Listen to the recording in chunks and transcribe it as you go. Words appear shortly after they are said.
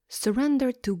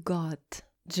Surrender to God,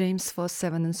 James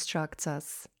 4:7 instructs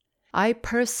us. I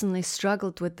personally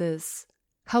struggled with this.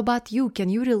 How about you? Can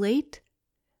you relate?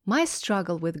 My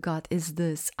struggle with God is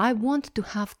this. I want to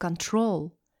have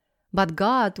control, but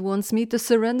God wants me to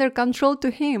surrender control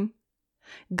to Him.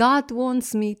 God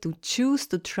wants me to choose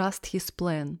to trust His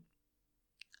plan.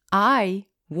 I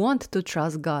want to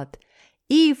trust God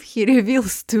if He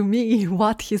reveals to me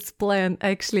what His plan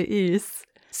actually is.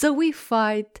 So we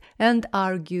fight and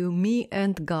argue, me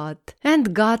and God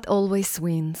always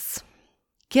wins.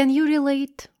 Can you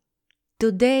relate?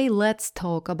 Today, let's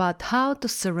talk about how to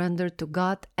surrender to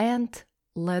God and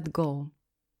let go.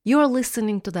 You're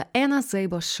listening to the Anna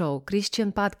Szabo Show,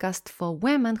 Christian podcast for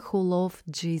women who love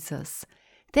Jesus.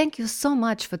 Thank you so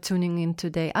much for tuning in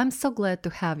today. I'm so glad to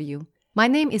have you. My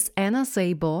name is Anna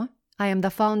Szabo. I am the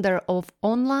founder of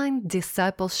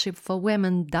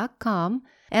OnlineDiscipleshipForWomen.com,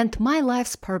 and my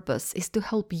life's purpose is to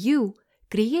help you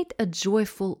create a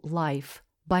joyful life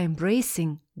by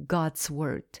embracing God's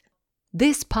Word.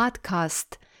 This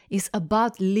podcast is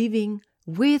about living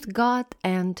with God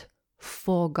and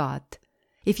for God.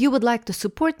 If you would like to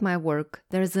support my work,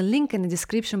 there is a link in the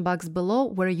description box below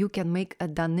where you can make a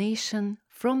donation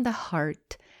from the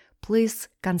heart. Please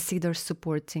consider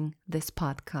supporting this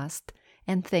podcast.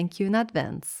 And thank you in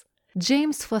advance.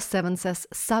 James 4:7 says,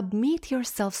 submit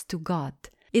yourselves to God.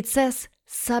 It says,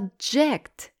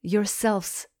 subject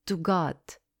yourselves to God.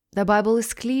 The Bible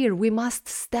is clear. We must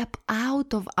step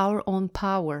out of our own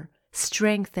power,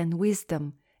 strength, and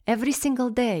wisdom every single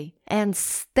day and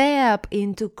step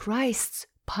into Christ's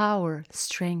power,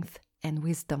 strength, and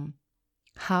wisdom.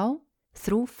 How?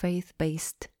 Through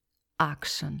faith-based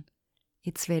action.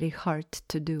 It's very hard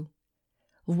to do.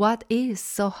 What is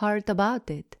so hard about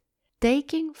it?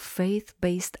 Taking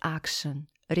faith-based action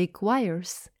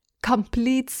requires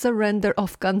complete surrender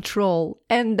of control,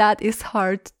 and that is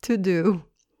hard to do.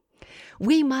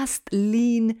 We must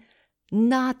lean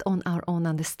not on our own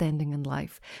understanding in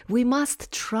life. We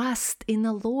must trust in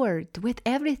the Lord with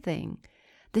everything.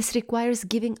 This requires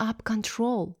giving up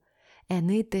control, and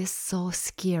it is so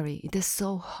scary. It is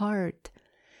so hard.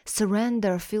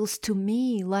 Surrender feels to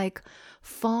me like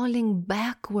falling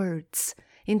backwards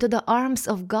into the arms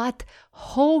of God,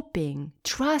 hoping,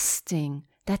 trusting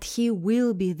that He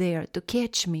will be there to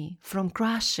catch me from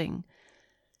crashing.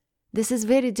 This is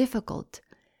very difficult.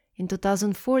 In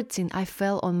 2014, I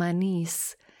fell on my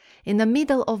knees in the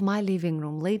middle of my living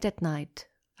room late at night.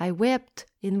 I wept,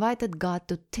 invited God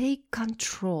to take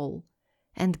control,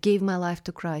 and gave my life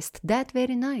to Christ that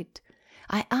very night.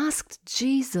 I asked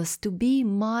Jesus to be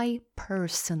my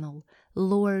personal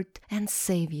Lord and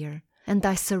Savior, and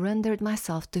I surrendered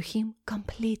myself to Him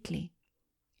completely.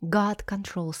 God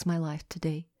controls my life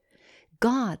today.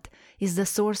 God is the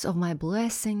source of my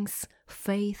blessings,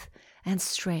 faith, and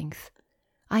strength.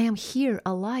 I am here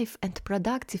alive and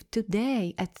productive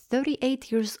today at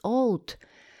 38 years old,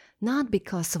 not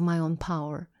because of my own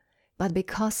power, but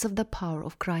because of the power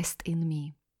of Christ in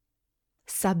me.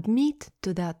 Submit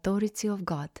to the authority of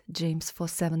God, James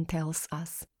 4:7 tells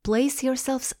us. Place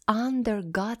yourselves under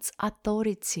God's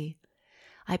authority.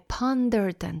 I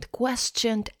pondered and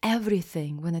questioned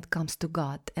everything when it comes to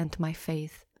God and my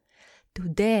faith.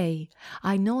 Today,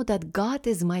 I know that God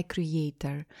is my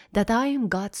creator, that I am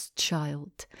God's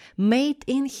child, made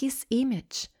in His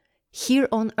image, here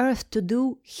on earth to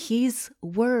do His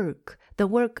work, the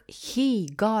work He,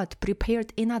 God,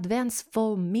 prepared in advance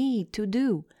for me to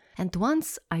do. And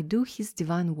once I do His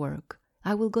divine work,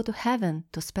 I will go to heaven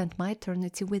to spend my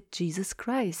eternity with Jesus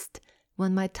Christ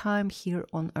when my time here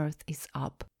on earth is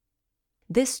up.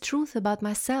 This truth about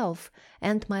myself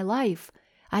and my life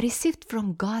I received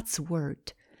from God's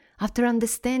Word. After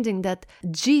understanding that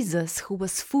Jesus, who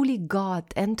was fully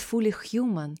God and fully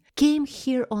human, came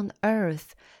here on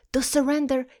earth to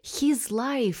surrender His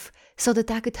life so that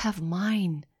I could have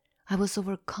mine, I was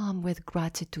overcome with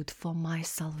gratitude for my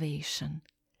salvation.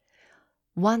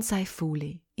 Once I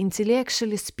fully,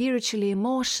 intellectually, spiritually,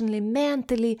 emotionally,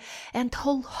 mentally, and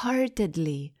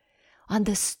wholeheartedly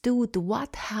understood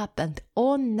what happened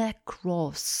on the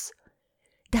cross,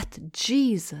 that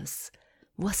Jesus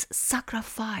was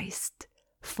sacrificed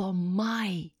for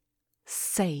my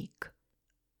sake,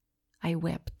 I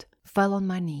wept, fell on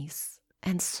my knees,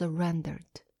 and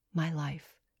surrendered my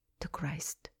life to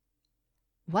Christ.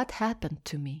 What happened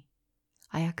to me?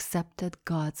 I accepted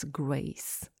God's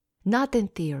grace. Not in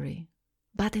theory,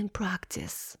 but in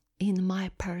practice, in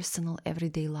my personal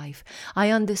everyday life.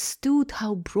 I understood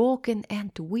how broken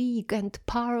and weak and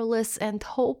powerless and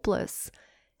hopeless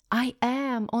I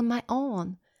am on my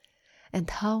own, and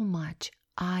how much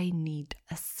I need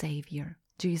a Savior,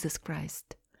 Jesus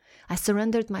Christ. I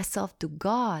surrendered myself to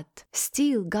God.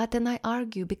 Still, God and I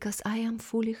argue because I am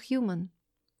fully human.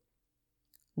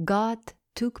 God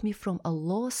took me from a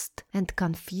lost and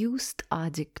confused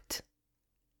addict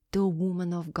to a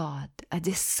woman of God, a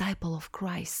disciple of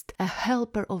Christ, a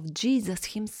helper of Jesus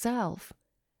himself.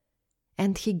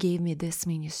 And he gave me this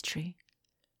ministry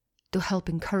to help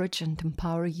encourage and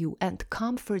empower you and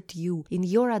comfort you in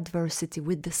your adversity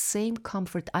with the same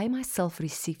comfort I myself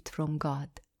received from God.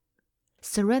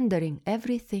 Surrendering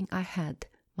everything I had,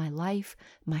 my life,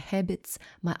 my habits,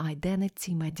 my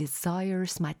identity, my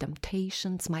desires, my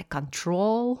temptations, my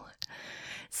control,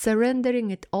 surrendering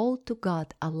it all to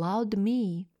God allowed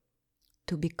me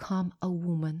to become a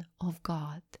woman of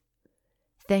God.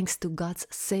 Thanks to God's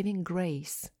saving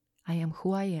grace, I am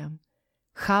who I am,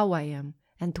 how I am,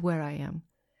 and where I am.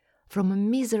 From a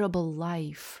miserable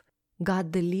life,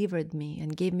 God delivered me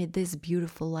and gave me this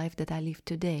beautiful life that I live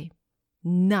today.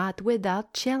 Not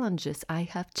without challenges. I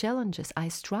have challenges. I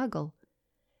struggle.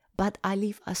 But I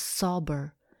live a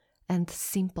sober and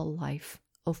simple life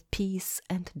of peace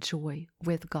and joy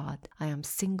with God. I am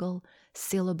single,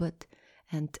 celibate,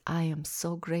 and I am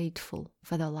so grateful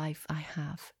for the life I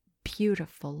have.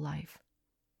 Beautiful life.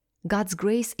 God's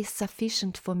grace is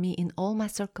sufficient for me in all my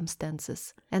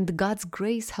circumstances, and God's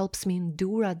grace helps me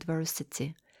endure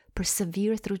adversity,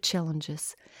 persevere through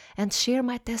challenges, and share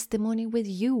my testimony with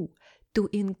you to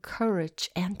encourage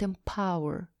and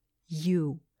empower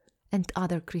you and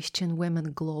other Christian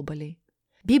women globally.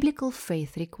 Biblical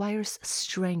faith requires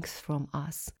strength from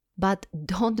us, but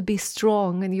don't be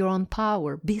strong in your own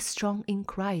power. Be strong in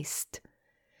Christ.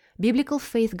 Biblical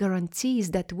faith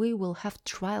guarantees that we will have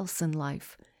trials in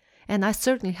life, and I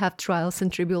certainly have trials and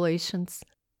tribulations.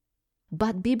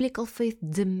 But biblical faith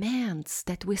demands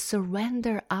that we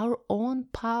surrender our own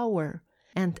power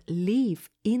and live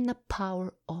in the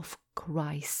power of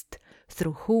Christ,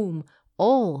 through whom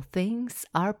all things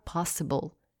are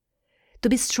possible. To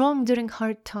be strong during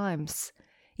hard times,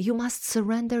 you must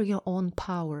surrender your own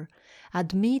power,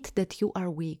 admit that you are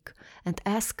weak, and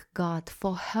ask God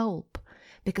for help,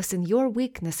 because in your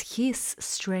weakness, His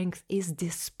strength is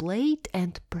displayed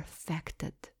and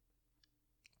perfected.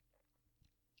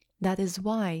 That is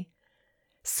why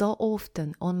so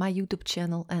often on my YouTube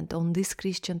channel and on this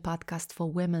Christian podcast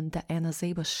for women, the Anna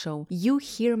Zabas Show, you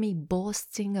hear me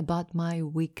boasting about my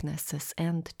weaknesses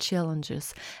and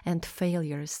challenges and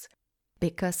failures.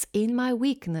 Because in my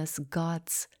weakness,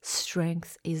 God's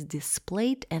strength is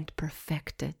displayed and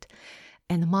perfected,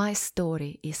 and my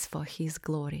story is for His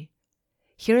glory.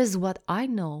 Here is what I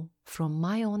know from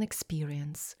my own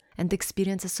experience and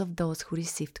experiences of those who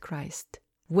received Christ.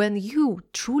 When you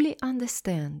truly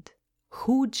understand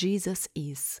who Jesus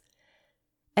is,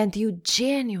 and you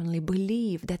genuinely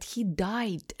believe that He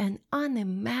died an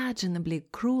unimaginably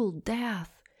cruel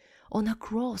death on a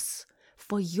cross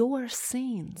for your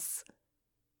sins,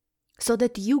 so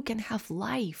that you can have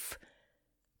life,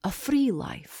 a free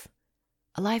life,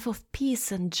 a life of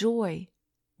peace and joy.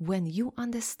 When you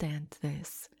understand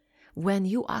this, when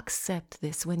you accept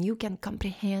this, when you can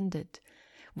comprehend it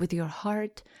with your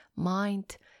heart,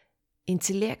 mind,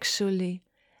 intellectually,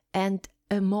 and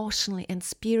emotionally and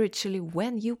spiritually,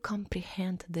 when you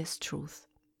comprehend this truth,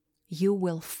 you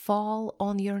will fall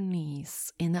on your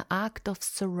knees in an act of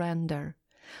surrender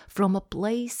from a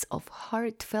place of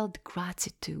heartfelt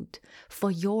gratitude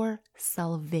for your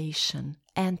salvation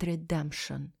and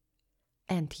redemption,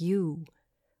 and you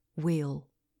will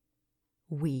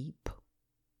weep.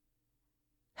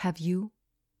 Have you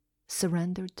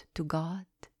surrendered to God?